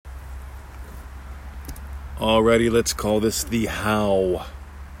Alrighty, let's call this the How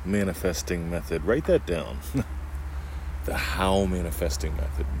manifesting method. Write that down. The How manifesting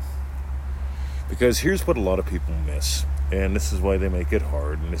method. Because here's what a lot of people miss. And this is why they make it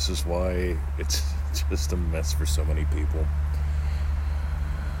hard. And this is why it's just a mess for so many people.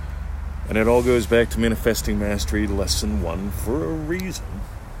 And it all goes back to Manifesting Mastery Lesson 1 for a reason.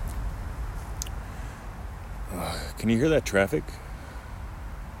 Can you hear that traffic?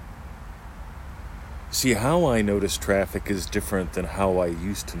 See, how I notice traffic is different than how I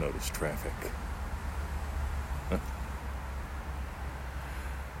used to notice traffic.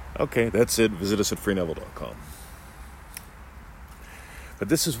 Okay, that's it. Visit us at freeneville.com. But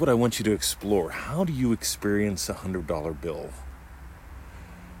this is what I want you to explore. How do you experience a $100 bill?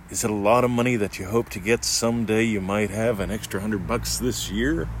 Is it a lot of money that you hope to get someday? You might have an extra $100 this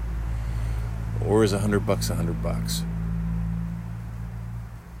year? Or is $100 $100?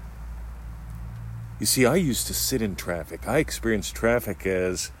 You see, I used to sit in traffic. I experienced traffic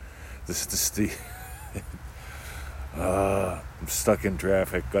as I'm stuck in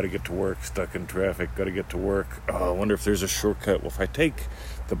traffic, gotta get to work, stuck in traffic, gotta get to work. I wonder if there's a shortcut. Well, if I take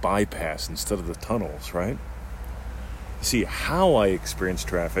the bypass instead of the tunnels, right? You see, how I experienced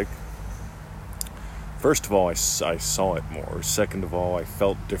traffic, first of all, I saw it more. Second of all, I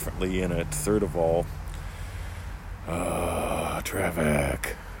felt differently in it. Third of all,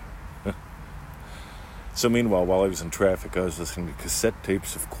 traffic. So meanwhile, while I was in traffic, I was listening to cassette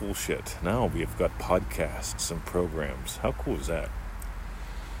tapes of cool shit. Now we've got podcasts and programs. How cool is that?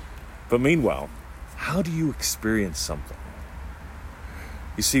 But meanwhile, how do you experience something?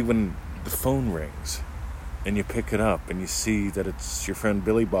 You see, when the phone rings and you pick it up and you see that it's your friend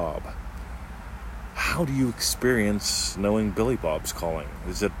Billy Bob, how do you experience knowing Billy Bob's calling?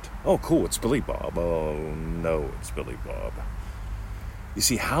 Is it, oh cool, it's Billy Bob. Oh no, it's Billy Bob. You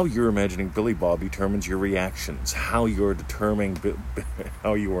see, how you're imagining Billy Bob determines your reactions. How you are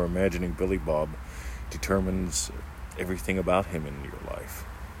imagining Billy Bob determines everything about him in your life.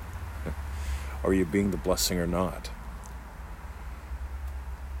 Are you being the blessing or not?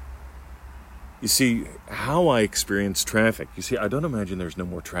 You see, how I experience traffic. You see, I don't imagine there's no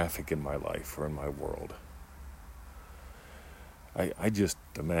more traffic in my life or in my world. I just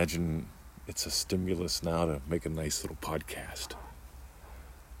imagine it's a stimulus now to make a nice little podcast.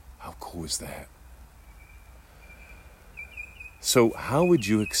 How cool is that? So how would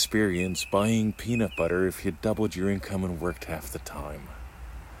you experience buying peanut butter if you doubled your income and worked half the time?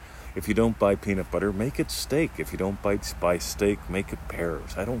 If you don't buy peanut butter, make it steak. If you don't buy steak, make it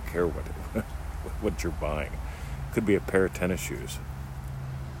pears. I don't care what you're buying. It could be a pair of tennis shoes.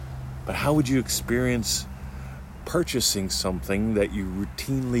 But how would you experience purchasing something that you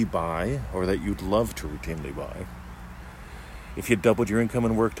routinely buy or that you'd love to routinely buy if you doubled your income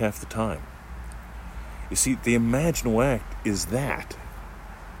and worked half the time? You see, the imaginal act is that.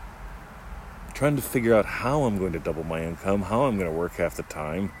 Trying to figure out how I'm going to double my income, how I'm going to work half the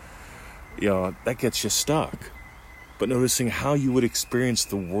time, that gets you stuck. But noticing how you would experience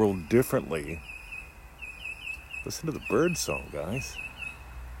the world differently. Listen to the bird song, guys.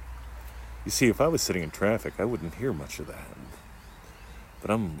 You see, if I was sitting in traffic, I wouldn't hear much of that.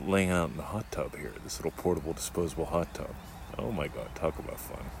 But I'm laying out in the hot tub here, this little portable disposable hot tub. Oh my God, talk about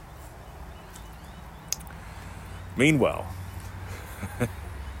fun. Meanwhile,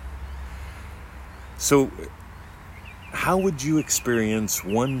 so how would you experience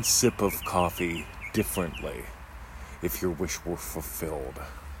one sip of coffee differently if your wish were fulfilled?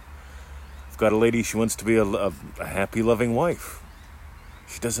 I've got a lady, she wants to be a happy, loving wife.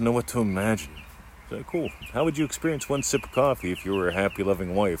 She doesn't know what to imagine. So cool. How would you experience one sip of coffee if you were a happy,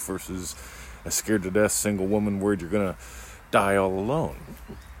 loving wife versus a scared to death single woman worried you're going to die all alone?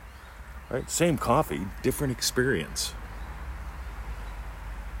 Right? Same coffee, different experience.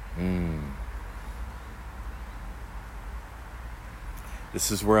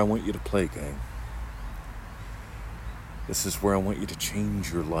 This is where I want you to play, gang. This is where I want you to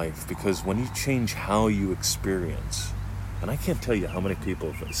change your life, because when you change how you experience, and I can't tell you how many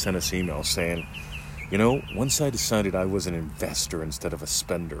people have sent us emails saying, once I decided I was an investor instead of a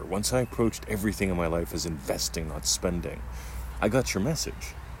spender, once I approached everything in my life as investing, not spending, I got your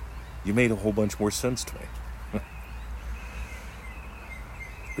message. You made a whole bunch more sense to me.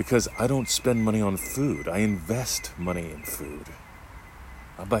 Because I don't spend money on food. I invest money in food.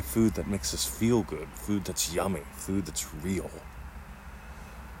 I buy food that makes us feel good, food that's yummy, food that's real.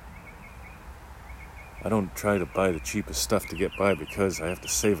 I don't try to buy the cheapest stuff to get by because I have to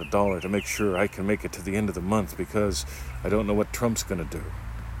save $1 to make sure I can make it to the end of the month because I don't know what Trump's going to do.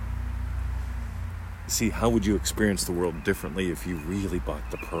 See, how would you experience the world differently if you really bought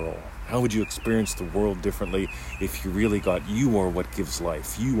the pearl? How would you experience the world differently if you really got you are what gives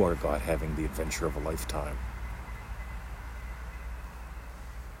life? You are God having the adventure of a lifetime.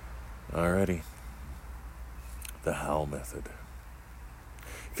 Alrighty. The Hal Method.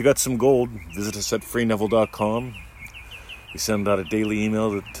 If you got some gold, visit us at freeneville.com. We send out a daily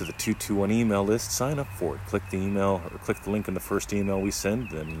email to the 221 email list. Sign up for it. Click the email or click the link in the first email we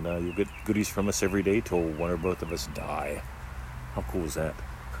send, and you'll get goodies from us every day till one or both of us die. How cool is that?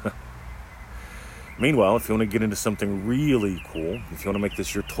 Meanwhile, if you want to get into something really cool, if you want to make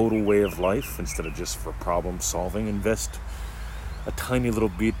this your total way of life instead of just for problem solving, invest a tiny little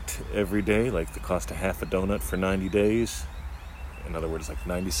bit every day, like the cost of half a donut for 90 days. In other words, like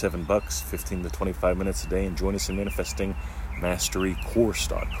 $97, 15 to 25 minutes a day, and join us in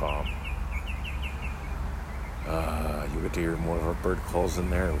ManifestingMasteryCourse.com. You'll get to hear more of our bird calls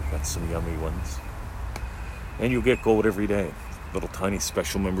in there. We've got some yummy ones. And you'll get gold every day. Little tiny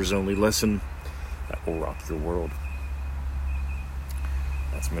special members only lesson that will rock your world.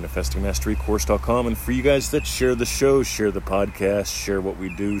 That's ManifestingMasteryCourse.com. And for you guys that share the show, share the podcast, share what we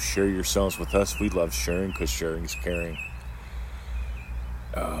do, share yourselves with us. We love sharing because sharing is caring.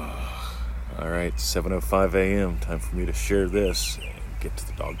 All right, 7:05 a.m. Time for me to share this and get to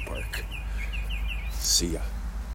the dog park. See ya.